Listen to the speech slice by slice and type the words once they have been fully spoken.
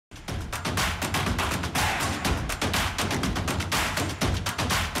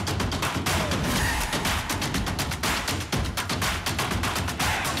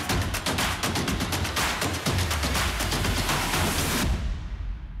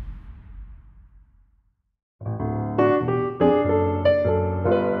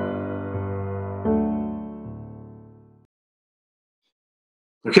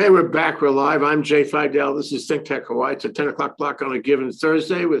Okay, we're back. We're live. I'm Jay Fidell. This is Think Tech Hawaii. It's a 10 o'clock block on a given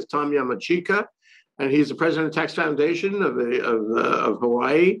Thursday with Tom Yamachika, and he's the president of Tax Foundation of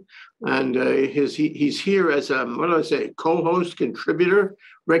Hawaii. And he's here as a, what do I say, co-host, contributor,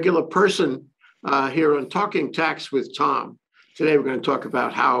 regular person here on Talking Tax with Tom. Today, we're going to talk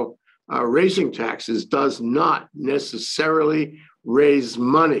about how raising taxes does not necessarily raise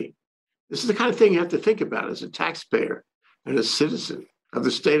money. This is the kind of thing you have to think about as a taxpayer and a citizen of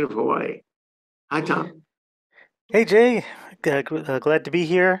the state of Hawaii. Hi, Tom. Hey Jay, glad to be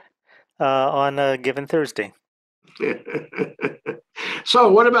here on a given Thursday. So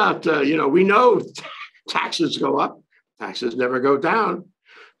what about, we know taxes go up, taxes never go down,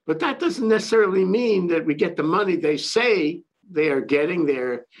 but that doesn't necessarily mean that we get the money they say they are getting.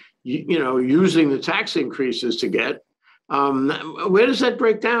 They're, using the tax increases to get. Where does that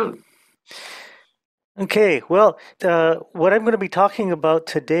break down? Okay, well, what I'm going to be talking about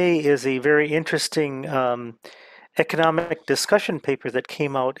today is a very interesting economic discussion paper that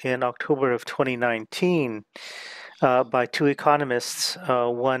came out in October of 2019 by two economists,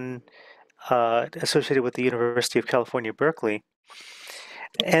 one associated with the University of California, Berkeley.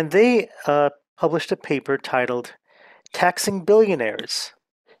 And they published a paper titled Taxing Billionaires,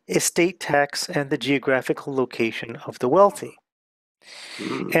 Estate Tax and the Geographical Location of the Wealthy.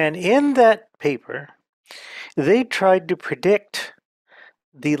 And in that paper, they tried to predict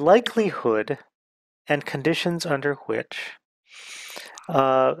the likelihood and conditions under which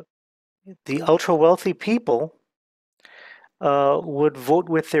the ultra-wealthy people would vote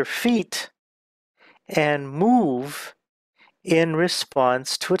with their feet and move in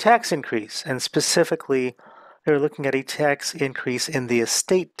response to a tax increase. And specifically, they're looking at a tax increase in the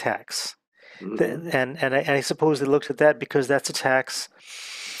estate tax. And I suppose they looked at that because that's a tax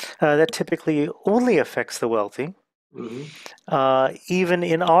that typically only affects the wealthy. Even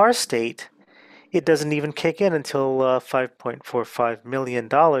in our state, it doesn't even kick in until $5.45 million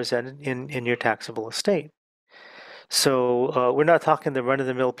in your taxable estate. So we're not talking the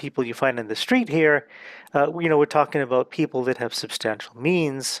run-of-the-mill people you find in the street here. We're talking about people that have substantial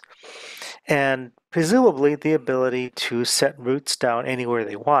means and presumably the ability to set roots down anywhere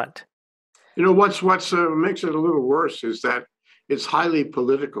they want. What's makes it a little worse is that it's highly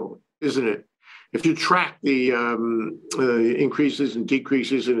political, isn't it? If you track the increases and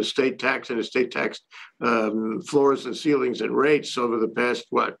decreases in estate tax floors and ceilings and rates over the past,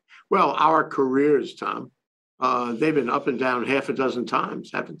 our careers, Tom, they've been up and down half a dozen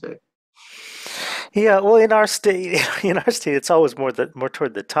times, haven't they? Yeah, well, in our state, it's always more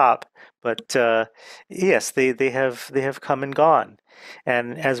toward the top. But yes, they have come and gone,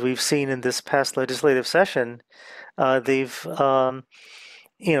 and as we've seen in this past legislative session, they've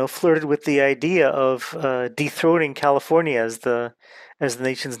flirted with the idea of dethroning California as the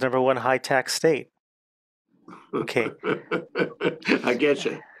nation's #1 high tax state. Okay. I get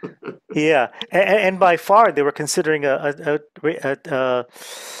you. Yeah, and by far they were considering an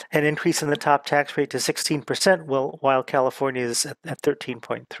increase in the top tax rate to 16%, while California is at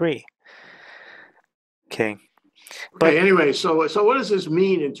 13.3. Okay. But anyway, so what does this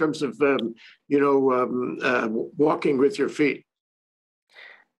mean in terms of walking with your feet?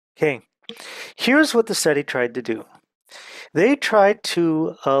 Okay, here's what the study tried to do. They tried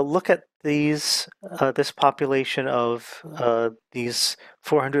to look at this population of these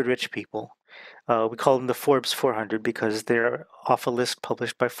 400 rich people. We call them the Forbes 400 because they're off a list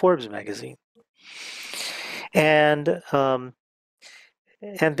published by Forbes magazine. And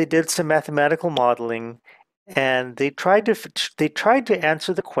they did some mathematical modeling, and they tried to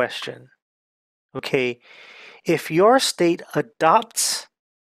answer the question, okay, if your state adopts,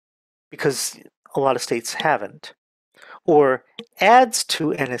 because a lot of states haven't, or adds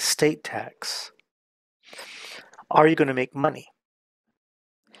to an estate tax, are you going to make money?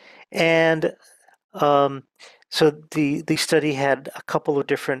 And so the study had a couple of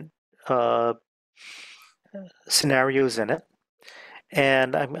different scenarios in it,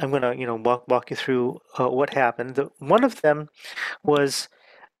 and I'm going to walk you through what happened. One of them was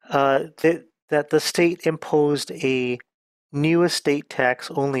that the state imposed a new estate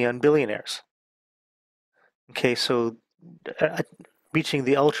tax only on billionaires. Okay, so reaching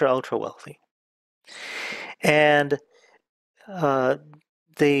the ultra wealthy, and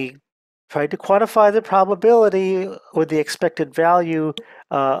they tried to quantify the probability or the expected value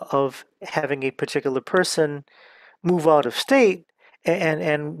of having a particular person move out of state.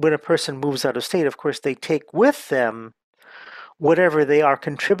 And when a person moves out of state, of course, they take with them whatever they are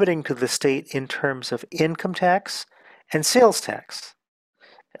contributing to the state in terms of income tax and sales tax,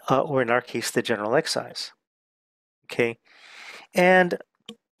 or in our case, the general excise. Okay, and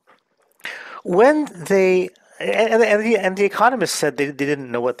When they and the economists said they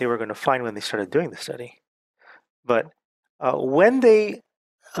didn't know what they were going to find when they started doing the study, but when they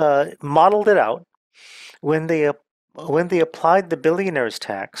modeled it out, when they applied the billionaires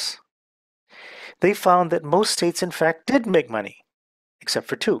tax, they found that most states, in fact, did make money, except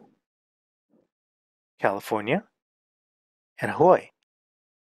for two: California and Hawaii.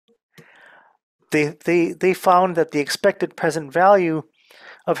 They found that the expected present value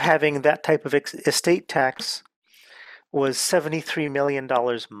of having that type of estate tax was $73 million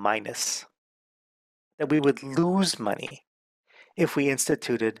minus. That we would lose money if we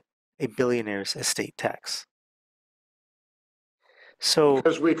instituted a billionaire's estate tax. So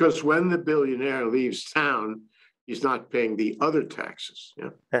Because when the billionaire leaves town, he's not paying the other taxes.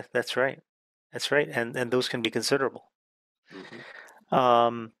 Yeah. that's right. That's right. And those can be considerable. Mm-hmm.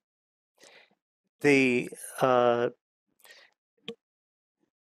 Um, the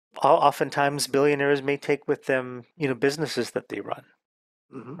Oftentimes billionaires may take with them, businesses that they run,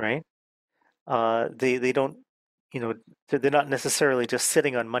 Mm-hmm. right? They don't, they're not necessarily just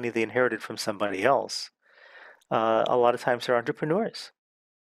sitting on money they inherited from somebody else. A lot of times they're entrepreneurs,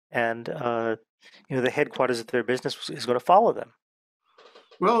 and the headquarters of their business is going to follow them.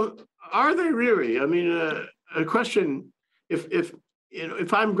 Well, are they really? I mean, a question: if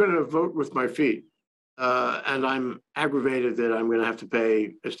I'm going to vote with my feet, and I'm aggravated that I'm going to have to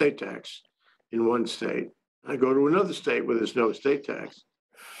pay estate tax in one state, I go to another state where there's no estate tax.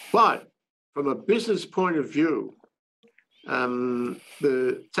 But from a business point of view,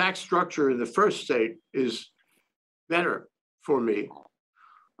 the tax structure in the first state is better for me.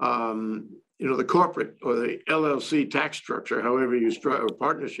 The corporate or the LLC tax structure, however you structure, or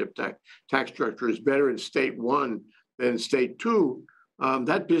partnership tax structure is better in state one than state two.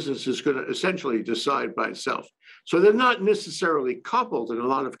 That business is going to essentially decide by itself. So they're not necessarily coupled in a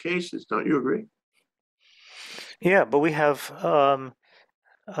lot of cases. Don't you agree? Yeah, but we have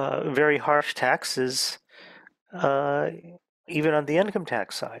very harsh taxes, uh, even on the income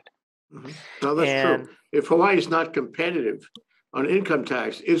tax side. Mm-hmm. No, that's true. And If Hawaii is not competitive on income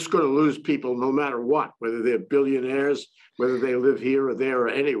tax, it's going to lose people no matter what, whether they're billionaires, whether they live here or there or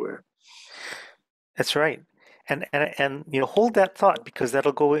anywhere. that's right. And hold that thought, because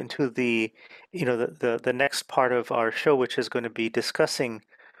that'll go into the next part of our show, which is going to be discussing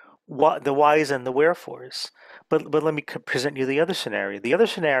what the whys and the wherefores. But let me present you the other scenario. The other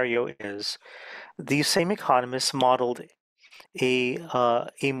scenario is these same economists modeled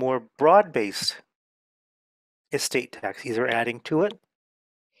a more broad-based estate tax, either adding to it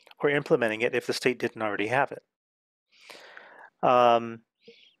or implementing it if the state didn't already have it. Um,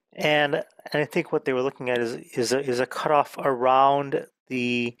 and I think what they were looking at is a cutoff around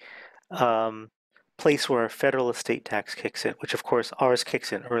the um, place where a federal estate tax kicks in, which of course ours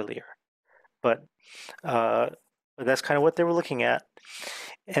kicks in earlier. But that's kind of what they were looking at.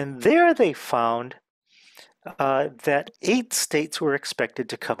 And there they found that 8 states were expected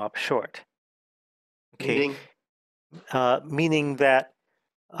to come up short. Okay, meaning that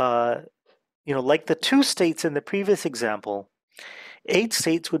like the 2 states in the previous example, 8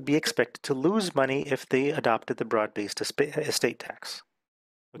 states would be expected to lose money if they adopted the broad-based estate tax.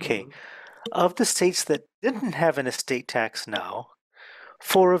 Okay, of the states that didn't have an estate tax now,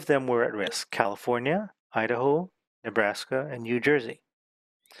 4 of them were at risk: California, Idaho, Nebraska, and New Jersey.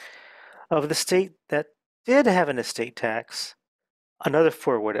 Of the state that did have an estate tax, another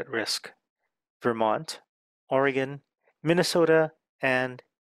 4 were at risk: Vermont, Oregon, Minnesota, and,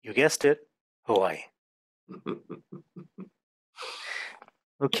 you guessed it, Hawaii.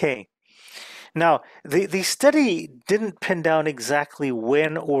 Okay. Now, the study didn't pin down exactly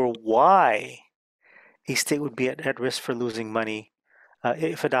when or why a state would be at risk for losing money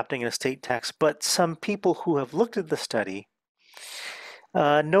if adopting an estate tax, but some people who have looked at the study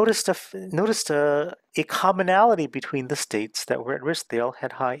noticed a commonality between the states that were at risk. They all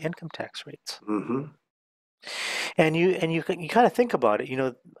had high income tax rates. Mm-hmm. And you kind of think about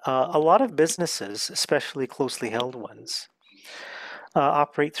it. A lot of businesses, especially closely held ones,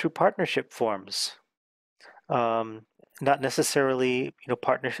 operate through partnership forms. Not necessarily,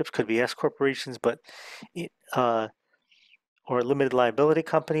 partnerships could be S corporations, but or limited liability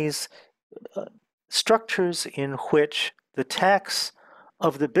companies, structures in which the tax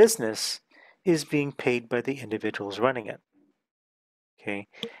of the business is being paid by the individuals running it. Okay,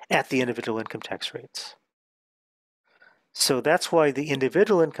 at the individual income tax rates. So that's why the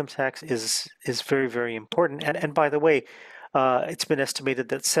individual income tax is very, very important. And by the way, it's been estimated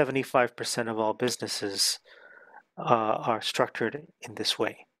that 75% of all businesses are structured in this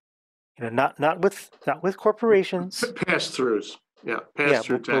way. Not with corporations. Pass-throughs. Yeah, Yeah,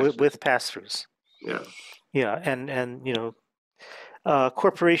 pass-through but taxes. with pass-throughs. Yeah. Yeah, and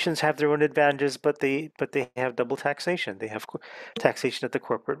corporations have their own advantages, but they have double taxation. They have taxation at the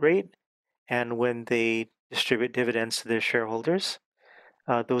corporate rate, and when they distribute dividends to their shareholders,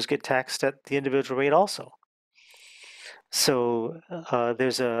 those get taxed at the individual rate also. So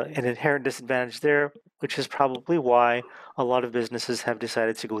there's an inherent disadvantage there, which is probably why a lot of businesses have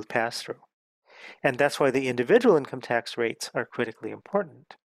decided to go with pass-through. And that's why the individual income tax rates are critically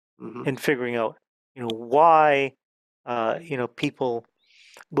important Hmm. in figuring out, why, people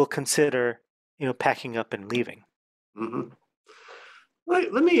will consider, packing up and leaving. Hmm.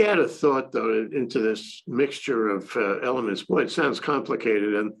 Let me add a thought, though, into this mixture of elements. Boy, it sounds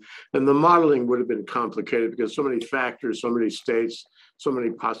complicated, and the modeling would have been complicated because so many factors, so many states, so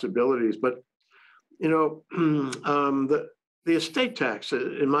many possibilities. But the estate tax,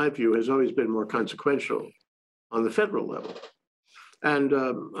 in my view, has always been more consequential on the federal level. And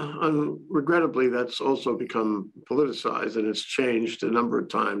regrettably, that's also become politicized, and it's changed a number of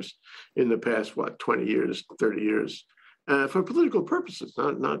times in the past, 20 years, 30 years, for political purposes,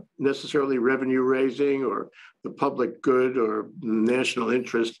 not necessarily revenue raising or the public good or national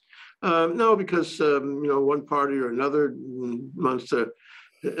interest. No, because one party or another wants to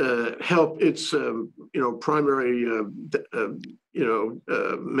help its primary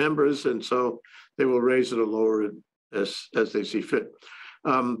members, and so they will raise it or lower it as they see fit.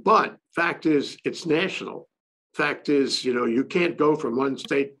 But fact is, it's national. Fact is, you can't go from one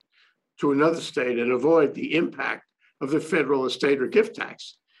state to another state and avoid the impact of the federal estate or gift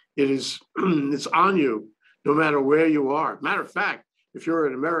tax. It's on you no matter where you are. Matter of fact, if you're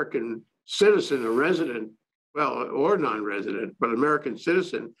an American citizen, a resident, well, or non-resident, but American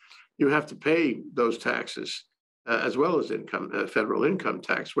citizen, you have to pay those taxes as well as federal income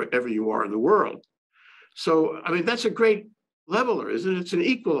tax wherever you are in the world. So, I mean, that's a great leveler, isn't it? It's an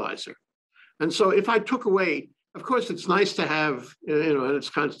equalizer. And so if I took away, of course, it's nice to have, and it's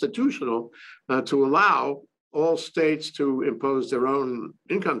constitutional to allow all states to impose their own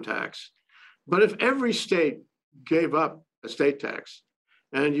income tax. But if every state gave up a state tax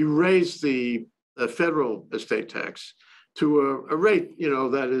and you raise the federal estate tax to a rate,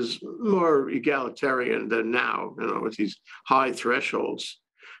 that is more egalitarian than now, with these high thresholds,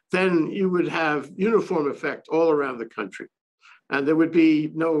 then you would have uniform effect all around the country. And there would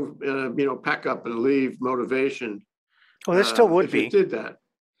be no, pack up and leave motivation Well, there still would if you be. did that.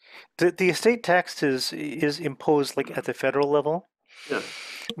 The estate tax is imposed like at the federal level Yeah.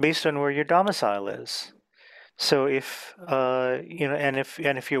 based on where your domicile is. So if and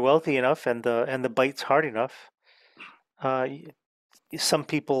if you're wealthy enough and the bite's hard enough, uh, some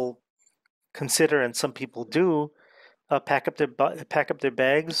people consider and some people do pack up their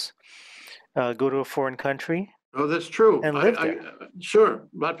bags, go to a foreign country, Oh, that's true. and live there. Sure, a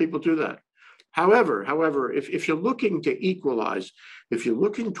lot of people do that. However, if you're looking to equalize, if you're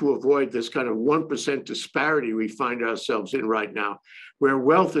looking to avoid this kind of 1% disparity we find ourselves in right now, where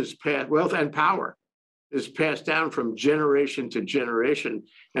wealth and power is passed down from generation to generation.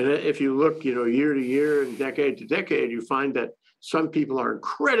 And if you look, year to year and decade to decade, you find that some people are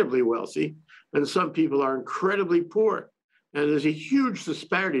incredibly wealthy and some people are incredibly poor. And there's a huge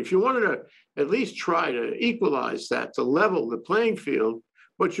disparity. If you wanted to at least try to equalize that, to level the playing field,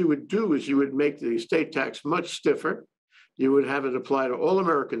 what you would do is you would make the estate tax much stiffer. You would have it apply to all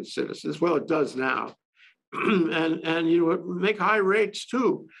American citizens. Well, it does now. and you would make high rates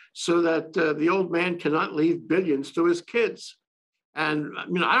too, so that the old man cannot leave billions to his kids. And I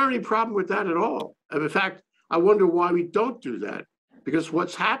don't have any problem with that at all. And in fact, I wonder why we don't do that. Because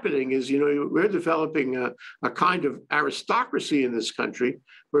what's happening is, we're developing a kind of aristocracy in this country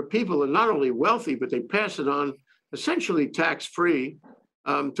where people are not only wealthy, but they pass it on essentially tax-free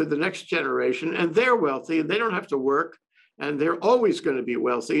to the next generation. And they're wealthy and they don't have to work. And they're always going to be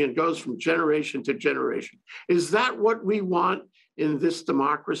wealthy and goes from generation to generation. Is that what we want in this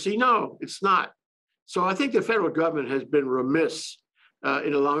democracy? No, it's not. So I think the federal government has been remiss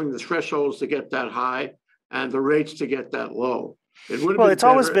in allowing the thresholds to get that high and the rates to get that low. Well, it's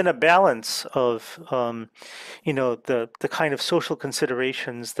always been a balance of, the kind of social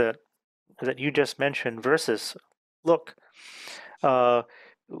considerations that you just mentioned versus, look,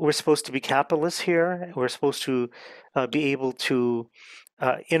 we're supposed to be capitalists here. We're supposed to be able to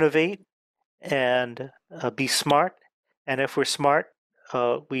innovate and be smart. And if we're smart,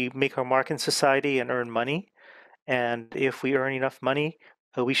 we make our mark in society and earn money. And if we earn enough money,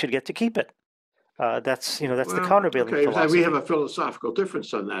 we should get to keep it. That's the countervailing philosophy. We have a philosophical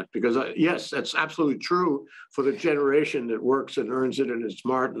difference on that because yes, that's absolutely true for the generation that works and earns it and is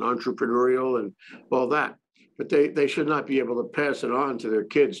smart and entrepreneurial and all that. but they should not be able to pass it on to their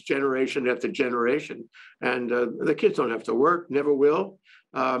kids generation after generation. And the kids don't have to work, never will.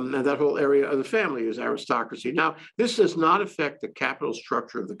 And that whole area of the family is aristocracy. Now, this does not affect the capital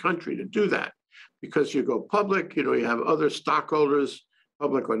structure of the country to do that, because you go public, you have other stockholders,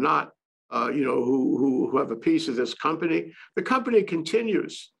 public or not, who have a piece of this company. The company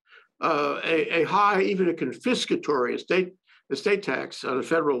continues a high, even a confiscatory estate tax on a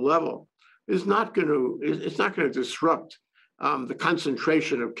federal level is not going to disrupt the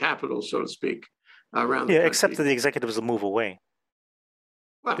concentration of capital, so to speak, around the Yeah, country. except that the executives will move away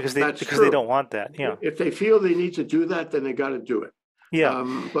Well, because that's they true. don't want that. Yeah, If they feel they need to do that, then they got to do it. yeah,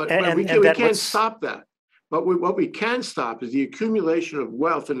 But we can't stop that. But what we can stop is the accumulation of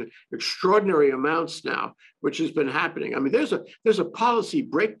wealth in extraordinary amounts now, which has been happening. I mean, there's a policy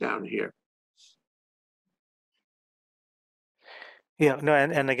breakdown here. Yeah, no,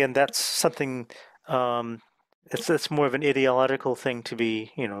 and again, that's something. It's more of an ideological thing to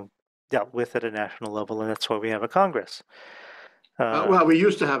be, dealt with at a national level, and that's why we have a Congress. Well, we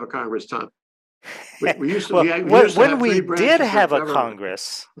used to have a Congress, Tom. We used to. Well, We used to when have we three did branches have of a government.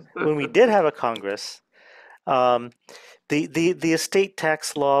 Congress, when we did have a Congress, the estate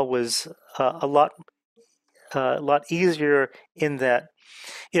tax law was a lot easier in that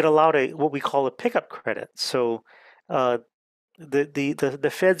it allowed what we call a pickup credit. So uh,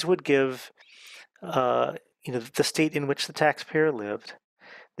 the feds would give the state in which the taxpayer lived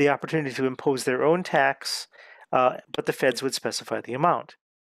the opportunity to impose their own tax, but the feds would specify the amount,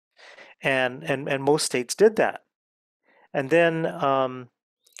 and most states did that. And then about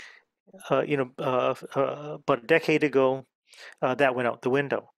a decade ago, that went out the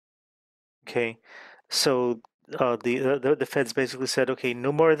window. Okay, so the feds basically said, okay,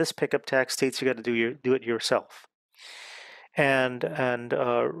 no more of this pickup tax. States, you got to do it yourself. And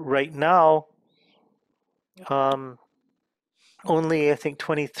right now, um, only I think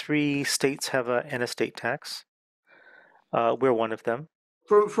 23 states have an estate tax. We're one of them.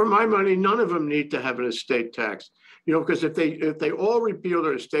 For my money, none of them need to have an estate tax. Because if they all repeal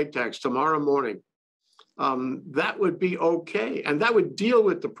their estate tax tomorrow morning, that would be okay, and that would deal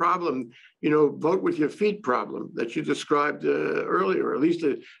with the problem, vote with your feet problem that you described earlier, or at least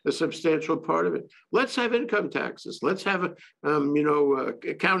a substantial part of it. Let's have income taxes. Let's have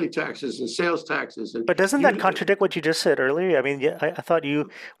county taxes and sales taxes. But doesn't that contradict what you just said earlier? I mean, yeah, I thought you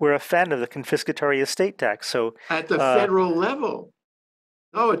were a fan of the confiscatory estate tax. So at the federal level.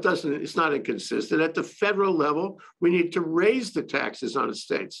 No, it doesn't. It's not inconsistent. At the federal level, we need to raise the taxes on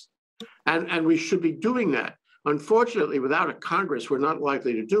estates. And we should be doing that. Unfortunately, without a Congress, we're not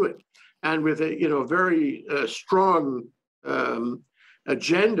likely to do it. And with a very strong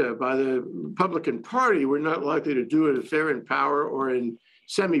agenda by the Republican Party, we're not likely to do it if they're in power or in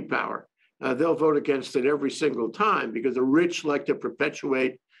semi-power. They'll vote against it every single time because the rich like to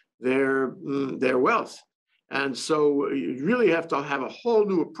perpetuate their wealth. And so you really have to have a whole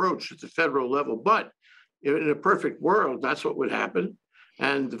new approach at the federal level. But in a perfect world, that's what would happen.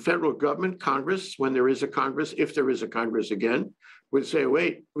 And the federal government, Congress, when there is a Congress, if there is a Congress again, would say,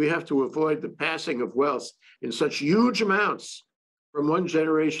 wait, we have to avoid the passing of wealth in such huge amounts from one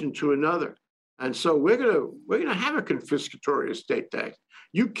generation to another. And so we're gonna have a confiscatory estate tax.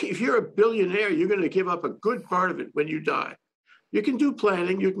 If you're a billionaire, you're gonna give up a good part of it when you die. You can do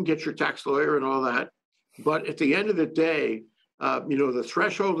planning, you can get your tax lawyer and all that. But at the end of the day, the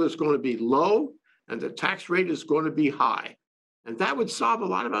threshold is going to be low and the tax rate is going to be high. And that would solve a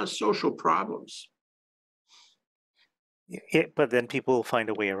lot of our social problems. Yeah, but then people will find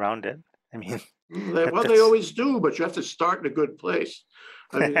a way around it. I mean, they always do, but you have to start in a good place.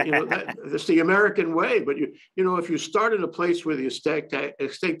 I mean, that's the American way. But if you start in a place where the estate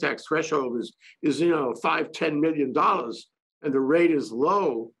tax threshold is $5-10 million and the rate is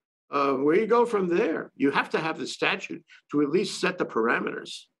low, where you go from there? You have to have the statute to at least set the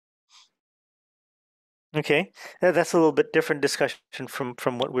parameters. Okay, that's a little bit different discussion from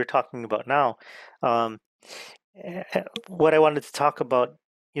what we're talking about now. What I wanted to talk about,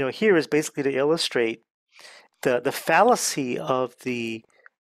 here is basically to illustrate the fallacy of the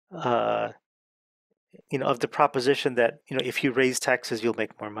of the proposition that if you raise taxes, you'll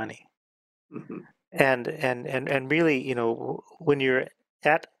make more money. Mm-hmm. And really, when you're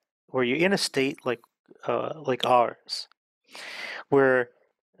in a state like ours, where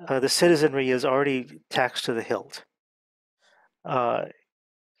the citizenry is already taxed to the hilt,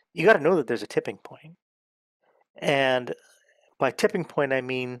 you got to know that there's a tipping point. And by tipping point, I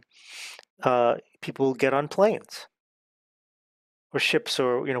mean people get on planes or ships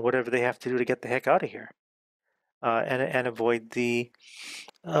or whatever they have to do to get the heck out of here, and avoid the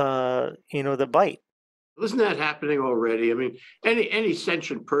the bite. Isn't that happening already? I mean, any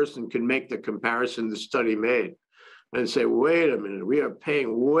sentient person can make the comparison the study made and say, wait a minute, we are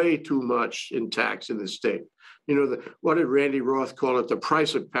paying way too much in tax in the state. You know, what did Randy Roth call it? The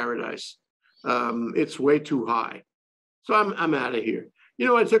price of paradise. It's way too high. So I'm out of here. You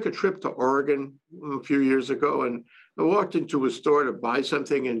know, I took a trip to Oregon a few years ago, and I walked into a store to buy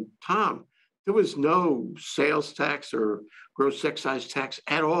something, and Tom, there was no sales tax or gross excise tax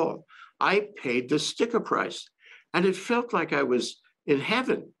at all. I paid the sticker price, and it felt like I was in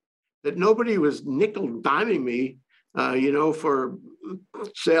heaven, that nobody was nickel diming me, for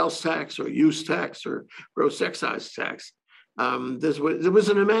sales tax or use tax or gross excise tax. There was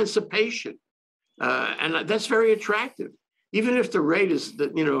an emancipation, and that's very attractive. Even if the rate is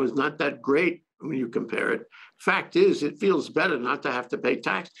not that great when you compare it. Fact is, it feels better not to have to pay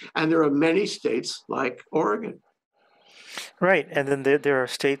tax, and there are many states like Oregon. Right, and then there are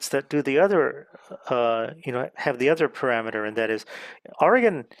states that do the other, have the other parameter, and that is,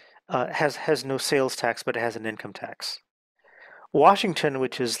 Oregon has no sales tax, but it has an income tax. Washington,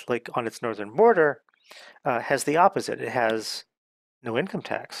 which is like on its northern border, has the opposite. It has no income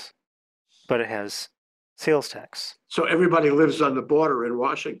tax, but it has sales tax. So everybody lives on the border in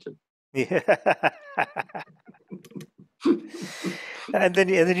Washington. Yeah. And then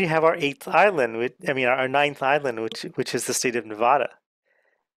you have our eighth island, our ninth island, which is the state of Nevada,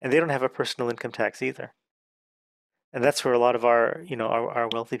 and they don't have a personal income tax either. And that's where a lot of our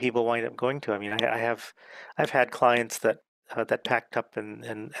wealthy people wind up going to. I mean, I've had clients that packed up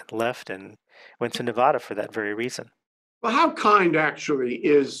and left and went to Nevada for that very reason. Well, how kind actually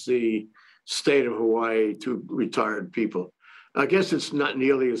is the state of Hawaii to retired people? I guess it's not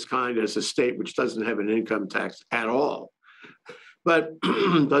nearly as kind as a state which doesn't have an income tax at all. But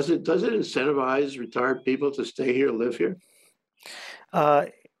does it incentivize retired people to stay here, live here?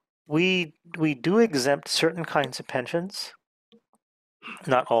 We do exempt certain kinds of pensions,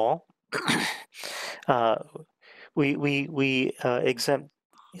 not all. We exempt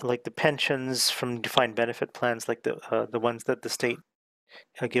like the pensions from defined benefit plans, like the ones that the state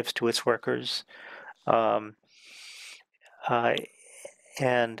gives to its workers, um,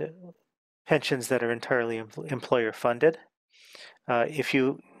 and pensions that are entirely employer funded. If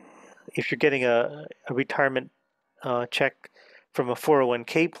you're getting a retirement check from a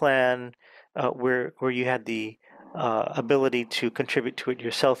 401k plan where you had the ability to contribute to it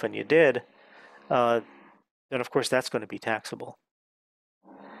yourself and you did, then of course that's going to be taxable,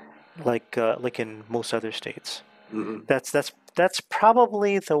 like in most other states. Mm-hmm. That's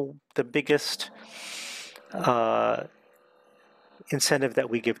probably the biggest incentive that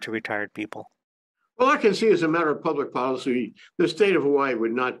we give to retired people. Well, I can see as a matter of public policy, the state of Hawaii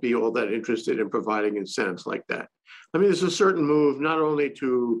would not be all that interested in providing incentives like that. I mean, there's a certain move not only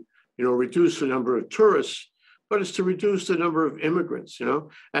to, reduce the number of tourists, but it's to reduce the number of immigrants,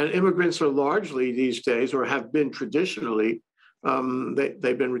 and immigrants are largely these days, or have been traditionally,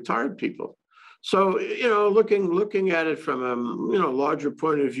 they've been retired people. So, looking at it from a, larger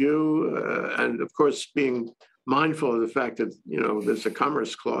point of view, and of course, being mindful of the fact that, there's a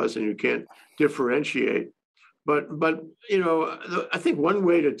commerce clause and you can't differentiate. But I think one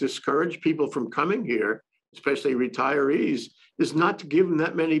way to discourage people from coming here, especially retirees, is not to give them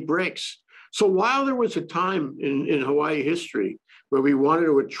that many breaks. So while there was a time in Hawaii history where we wanted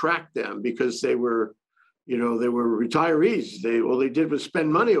to attract them because they were retirees, all they did was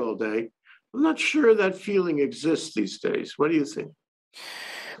spend money all day. I'm not sure that feeling exists these days. What do you think?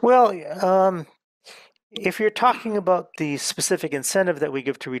 Well, if you're talking about the specific incentive that we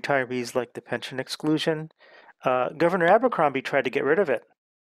give to retirees, like the pension exclusion, Governor Abercrombie tried to get rid of it.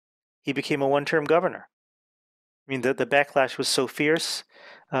 He became a one-term governor. I mean, the backlash was so fierce,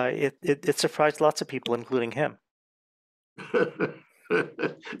 it surprised lots of people, including him.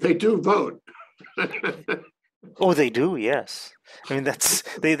 They do vote. Oh, they do, yes. I mean,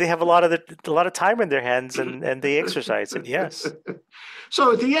 they have a lot of time in their hands, and they exercise it, yes.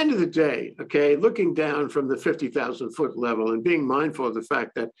 So at the end of the day, okay, looking down from the 50,000-foot level and being mindful of the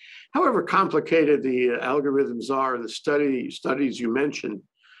fact that however complicated the algorithms are and the studies you mentioned,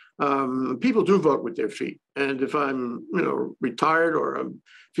 people do vote with their feet. And if I'm, retired or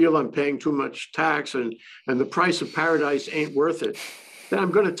feel I'm paying too much tax and the price of paradise ain't worth it, then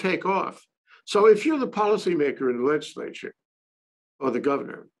I'm going to take off. So if you're the policymaker in the legislature or the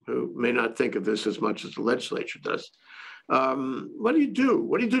governor, who may not think of this as much as the legislature does, what do you do?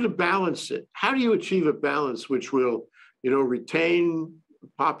 What do you do to balance it? How do you achieve a balance which will, retain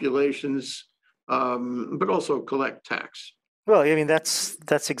populations, but also collect tax? Well, I mean, that's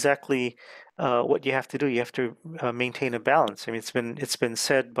exactly what you have to do. You have to maintain a balance. I mean, it's been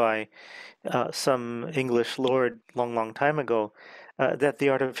said by some English lord long, long time ago that the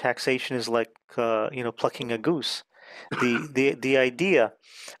art of taxation is like plucking a goose. The idea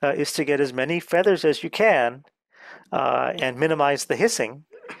is to get as many feathers as you can and minimize the hissing,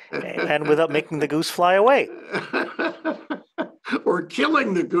 and without making the goose fly away. Or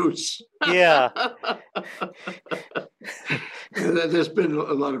killing the goose. Yeah. There's been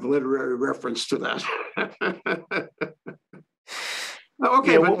a lot of literary reference to that.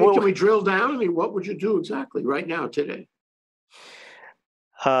 Okay, Yeah. but can we drill down? I mean, what would you do exactly right now, today?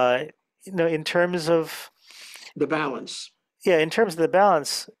 Uh, in terms of The balance. yeah, in terms of the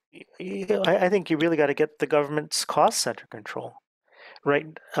balance, I think you really got to get the government's costs under control. Right.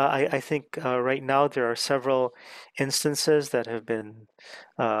 I think right now there are several instances that have been,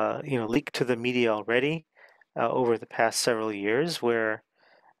 leaked to the media already over the past several years where,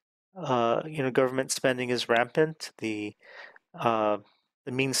 government spending is rampant. Uh,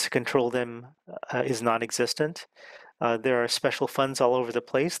 the means to control them is non-existent. There are special funds all over the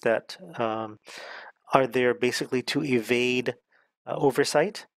place that are there basically to evade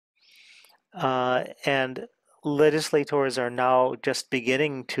oversight. And legislators are now just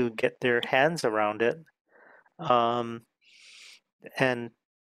beginning to get their hands around it, um, and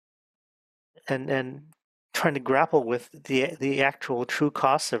and trying to grapple with the actual true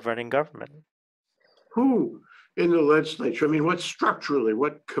costs of running government. Who in the legislature? I mean, what structurally,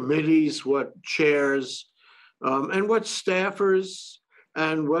 what committees, what chairs, and what staffers,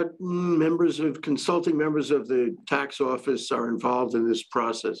 and what consulting members of the tax office are involved in this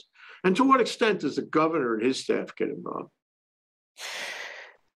process? And to what extent does the governor and his staff get involved?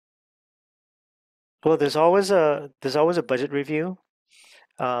 Well, there's always a budget review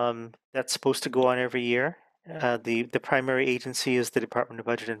that's supposed to go on every year. The primary agency is the Department of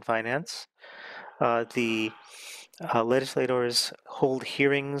Budget and Finance. The legislators hold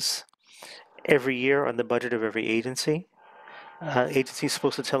hearings every year on the budget of every agency. Agency is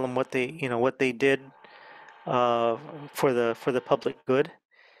supposed to tell them what they did uh, for the public good,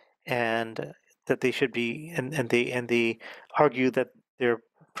 and that they should be, and they argue that their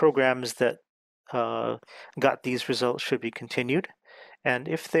programs that uh, got these results should be continued, and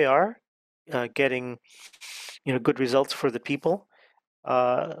if they are getting good results for the people,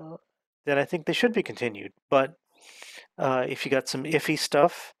 uh, then I think they should be continued. But if you got some iffy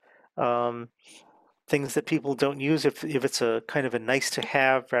stuff, um, things that people don't use, if it's a kind of a nice to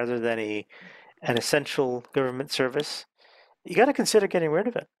have rather than an essential government service, you got to consider getting rid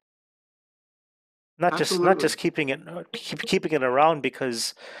of it. Not just Absolutely. keeping it around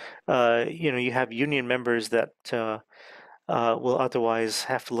because you have union members that will otherwise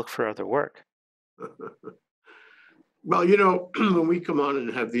have to look for other work. Well, when we come on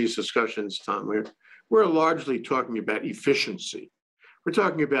and have these discussions, Tom, we're largely talking about efficiency. We're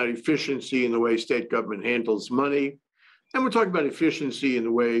talking about efficiency in the way state government handles money, and we're talking about efficiency in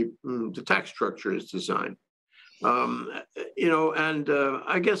the way the tax structure is designed. And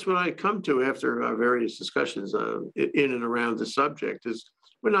I guess what I come to after our various discussions in and around the subject is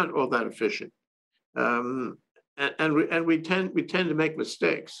we're not all that efficient, and we tend to make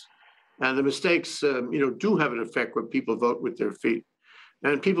mistakes, and the mistakes do have an effect when people vote with their feet,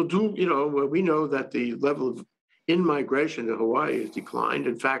 and people do. We know that the level of in-migration to Hawaii has declined.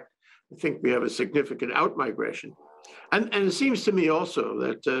 In fact, I think we have a significant out-migration, and it seems to me also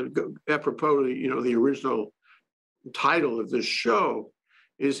that apropos, the original title of this show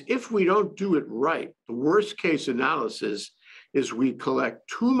is if we don't do it right, the worst case analysis is we collect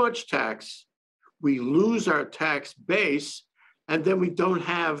too much tax, we lose our tax base, and then we don't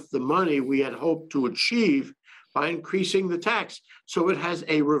have the money we had hoped to achieve by increasing the tax. So it has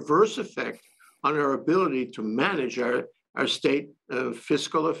a reverse effect on our ability to manage our state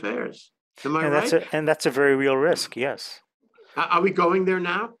fiscal affairs. Am I And right? that's a very real risk. Yes, Are we going there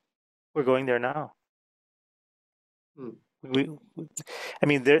now? we're going there now. Hmm. We, I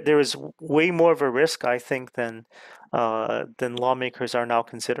mean, there is way more of a risk, I think, than lawmakers are now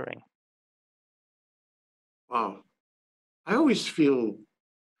considering. Wow. I always feel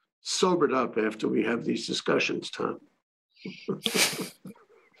sobered up after we have these discussions, Tom.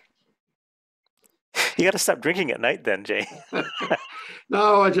 You got to stop drinking at night, then, Jay.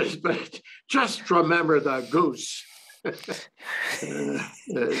 No, just remember the goose.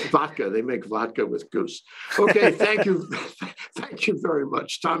 Vodka. They make vodka with goose. Okay, thank you. Thank you very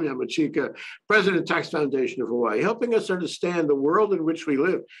much. Tom Yamachika, President Tax Foundation of Hawaii, helping us understand the world in which we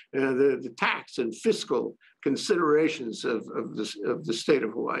live, the tax and fiscal considerations of the state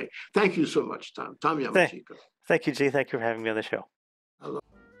of Hawaii. Thank you so much, Tom. Tom Yamachika. Thank you, Jay. Thank you for having me on the show.